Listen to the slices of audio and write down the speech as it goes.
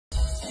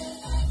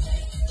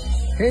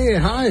Hey,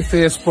 hi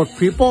Facebook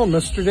people,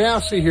 Mr.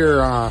 Dassey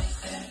here. I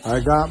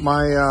got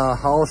my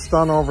house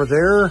done over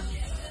there.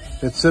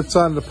 It sits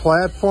on the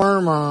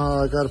platform.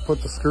 I got to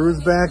put the screws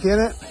back in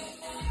it.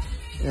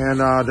 And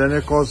then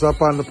it goes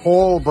up on the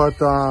pole. But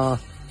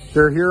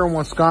they're here in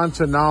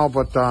Wisconsin now.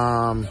 But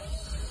I'm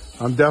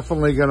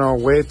definitely going to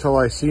wait till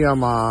I see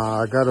them.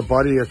 I got a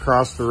buddy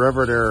across the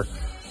river there.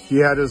 He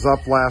had his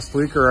up last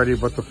week already.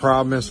 But the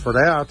problem is for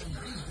that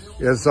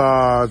is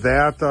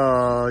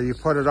you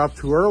put it up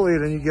too early,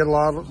 then you get a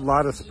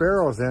lot of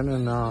sparrows in,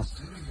 and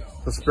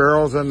the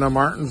sparrows and the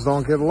martins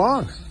don't get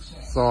along.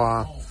 So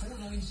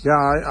yeah,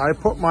 I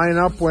put mine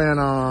up when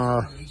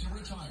I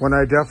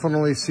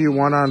definitely see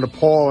one on the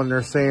pole and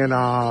they're saying,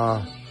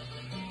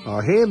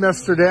 hey,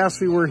 Mr.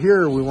 Dassey, we're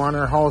here, we want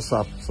our house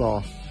up.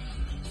 So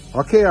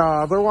okay,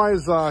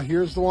 otherwise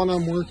here's the one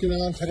I'm working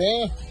on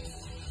today.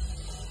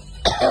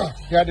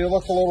 Yeah, they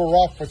look a little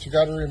rough, but you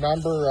got to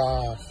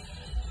remember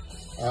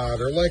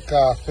they're like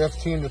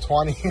 15 to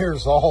 20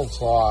 years old,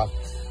 so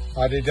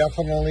they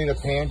definitely need a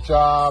paint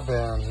job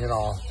and, you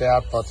know,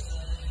 that, but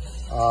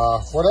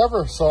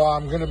whatever. So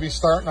I'm going to be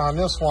starting on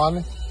this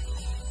one.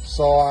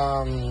 So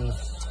I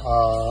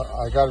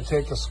got to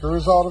take the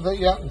screws out of it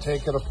yet and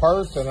take it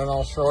apart, and then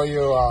I'll show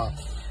you,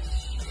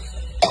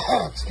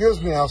 excuse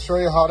me, I'll show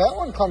you how that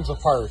one comes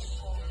apart.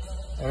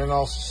 And then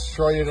I'll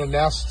show you the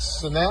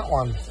nests in that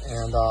one.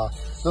 And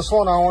this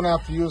one I won't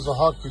have to use a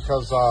hook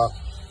because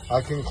I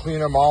can clean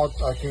them out.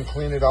 I can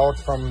clean it out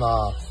from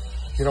the,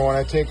 you know, when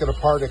I take it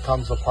apart, it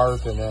comes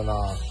apart, and then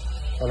I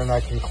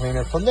can clean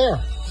it from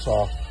there.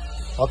 So,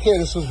 okay,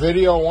 this is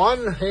video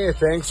one. Hey,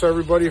 thanks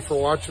everybody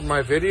for watching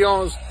my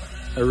videos.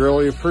 I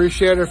really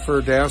appreciate it.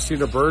 For Dassey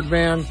the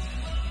Birdman.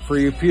 For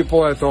you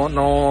people that don't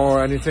know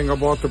anything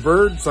about the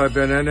birds, I've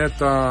been in it.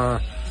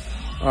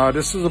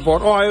 This is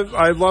about,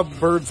 I love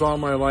birds all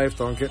my life,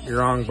 don't get me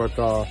wrong, but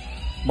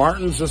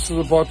martins, this is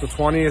about the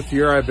 20th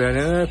year I've been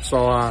in it.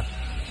 So,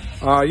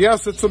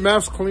 yes, it's a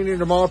mess cleaning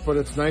them out, but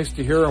it's nice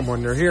to hear them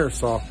when they're here.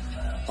 So,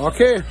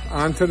 okay,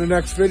 on to the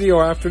next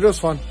video after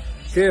this one.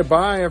 Okay,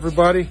 bye,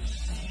 everybody.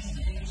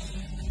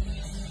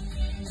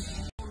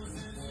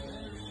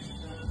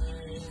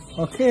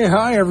 Okay,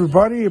 hi,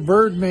 everybody.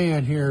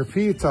 Birdman here.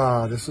 Pete,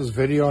 this is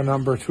video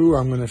number 2.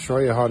 I'm going to show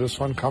you how this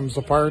one comes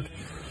apart.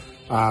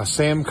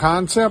 Same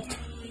concept,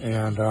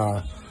 and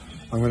I'm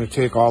going to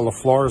take all the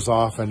floors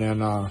off, and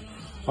then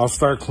I'll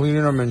start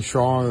cleaning them and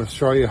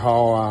show you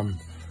how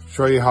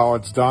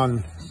it's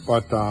done.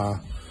 But I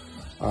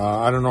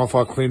don't know if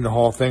I'll clean the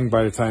whole thing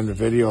by the time the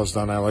video is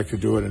done. I like to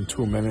do it in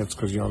 2 minutes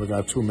because, you know, they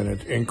got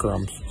 2-minute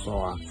increments.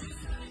 So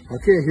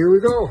okay, here we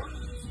go.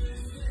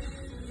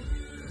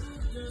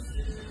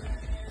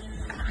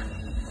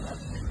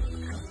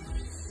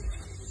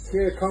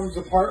 Okay, it comes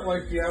apart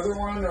like the other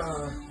one.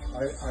 I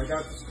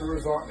got the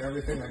screws out and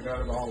everything. I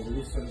got it all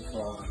loosened.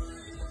 So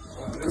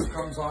this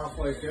comes off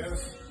like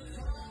this.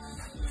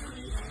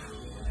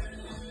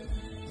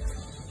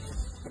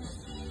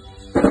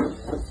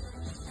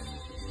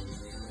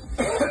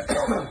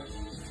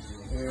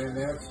 And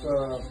that's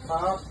the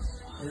top.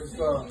 Here's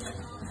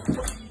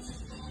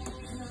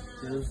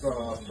the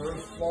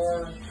first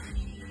floor.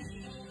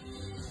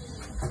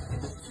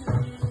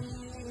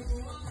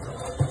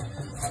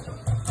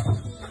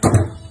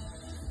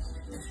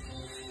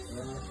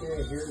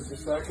 Okay, here's the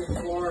second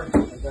floor.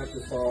 I got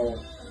this all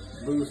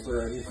loose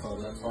already, so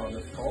that's how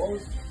this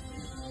goes.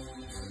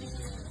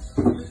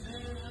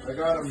 I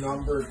got them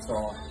numbered,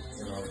 so,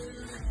 you know.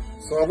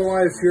 So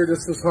otherwise, here,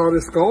 this is how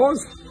this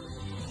goes.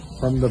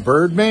 From the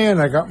Birdman,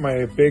 I got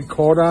my big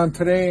coat on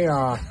today.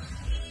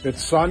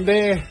 It's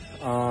Sunday,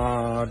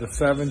 the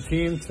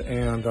 17th,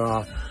 and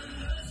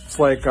it's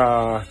like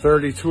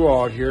 32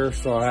 out here,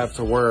 so I have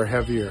to wear a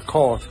heavier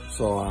coat.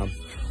 So,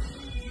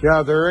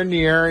 yeah, they're in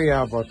the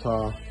area, but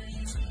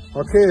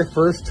okay,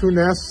 first 2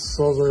 nests,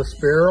 those are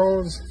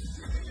sparrows,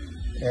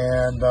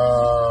 and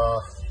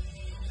the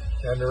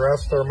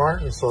rest are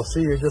martins. So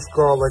see, you just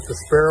go like the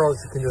sparrows,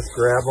 you can just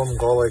grab them,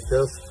 go like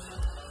this,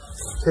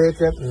 take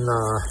it, and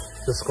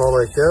just go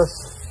like this.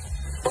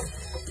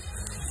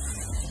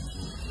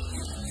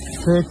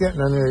 Take it,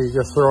 and then you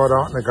just throw it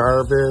out in the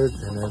garbage,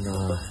 and then,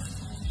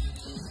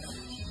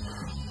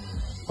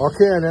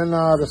 okay, and then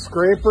the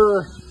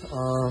scraper,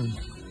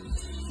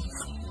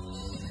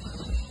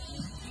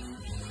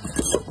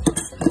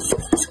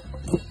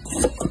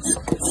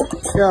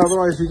 yeah,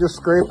 otherwise you just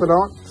scrape it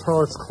out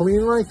so it's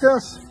clean like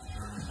this.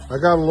 I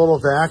got a little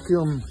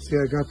vacuum. See,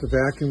 I got the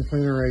vacuum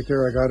cleaner right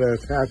there. I got an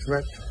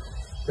attachment.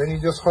 Then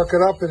you just hook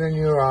it up, and then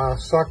you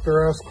suck the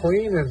rest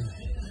clean, and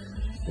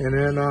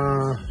then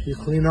you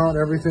clean out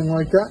everything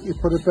like that. You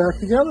put it back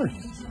together.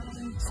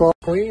 So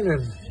clean,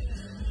 and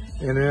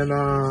then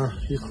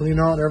you clean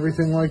out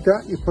everything like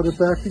that. You put it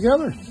back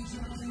together.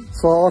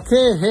 So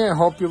okay, hey, I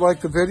hope you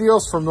like the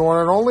videos from the one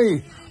and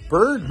only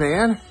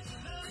Birdman,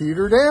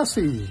 Peter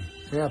Dassey.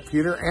 Yeah,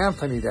 Peter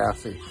Anthony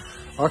Dassey.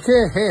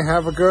 Okay, hey,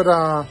 have a good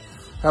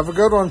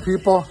one,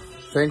 people.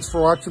 Thanks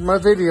for watching my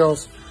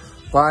videos.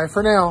 Bye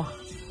for now.